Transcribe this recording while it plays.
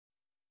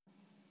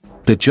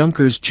The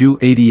Junkers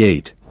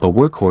Ju-88, a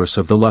workhorse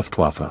of the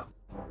Luftwaffe.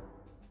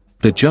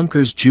 The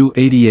Junkers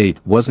Ju-88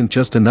 wasn't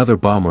just another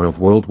bomber of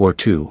World War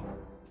II.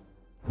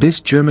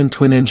 This German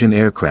twin-engine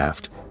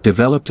aircraft,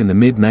 developed in the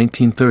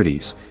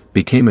mid-1930s,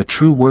 became a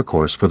true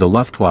workhorse for the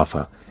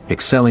Luftwaffe,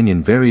 excelling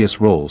in various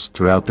roles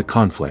throughout the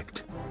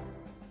conflict.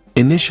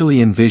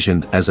 Initially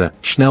envisioned as a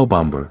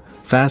Schnellbomber,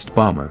 fast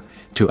bomber,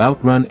 to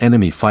outrun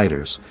enemy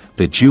fighters,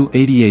 the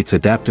Ju-88's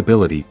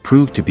adaptability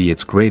proved to be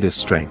its greatest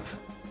strength.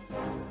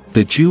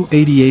 The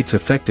Ju-88's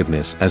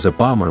effectiveness as a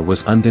bomber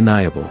was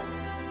undeniable.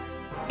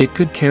 It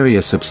could carry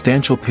a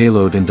substantial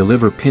payload and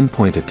deliver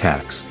pinpoint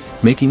attacks,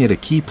 making it a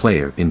key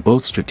player in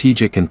both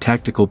strategic and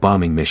tactical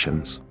bombing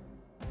missions.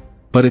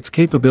 But its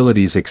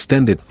capabilities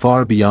extended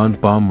far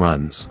beyond bomb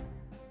runs.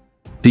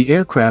 The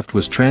aircraft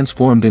was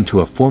transformed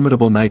into a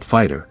formidable night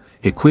fighter,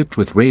 equipped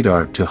with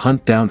radar to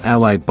hunt down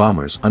Allied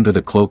bombers under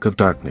the cloak of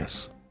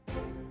darkness.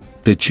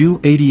 The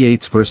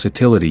Ju-88's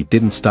versatility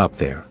didn't stop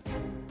there.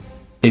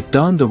 It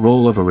donned the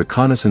role of a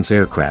reconnaissance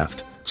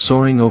aircraft,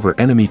 soaring over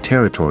enemy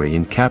territory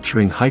and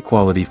capturing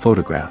high-quality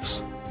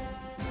photographs.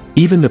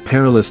 Even the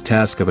perilous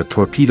task of a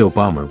torpedo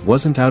bomber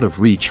wasn't out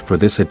of reach for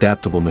this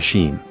adaptable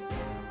machine.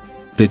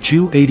 The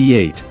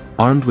Ju-88,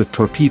 armed with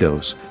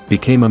torpedoes,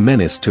 became a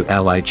menace to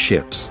Allied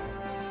ships.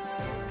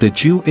 The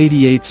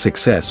Ju-88's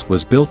success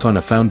was built on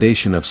a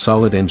foundation of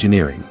solid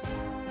engineering.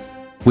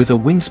 With a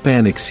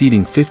wingspan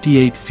exceeding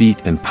 58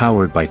 feet and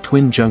powered by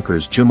twin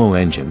Junkers Jumo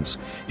engines,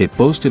 it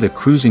boasted a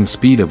cruising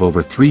speed of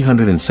over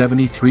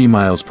 373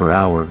 miles per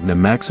hour and a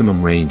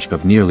maximum range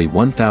of nearly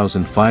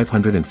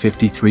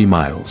 1,553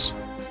 miles.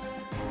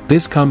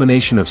 This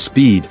combination of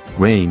speed,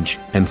 range,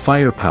 and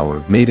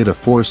firepower made it a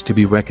force to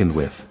be reckoned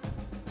with.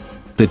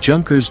 The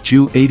Junkers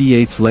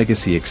Ju-88's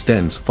legacy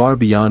extends far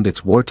beyond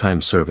its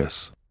wartime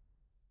service.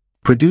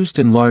 Produced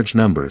in large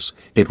numbers,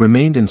 it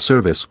remained in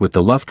service with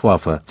the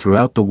Luftwaffe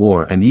throughout the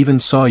war and even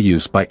saw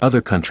use by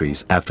other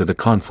countries after the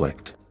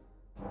conflict.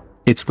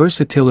 Its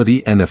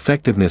versatility and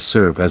effectiveness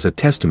serve as a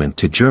testament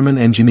to German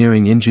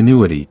engineering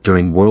ingenuity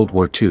during World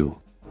War II.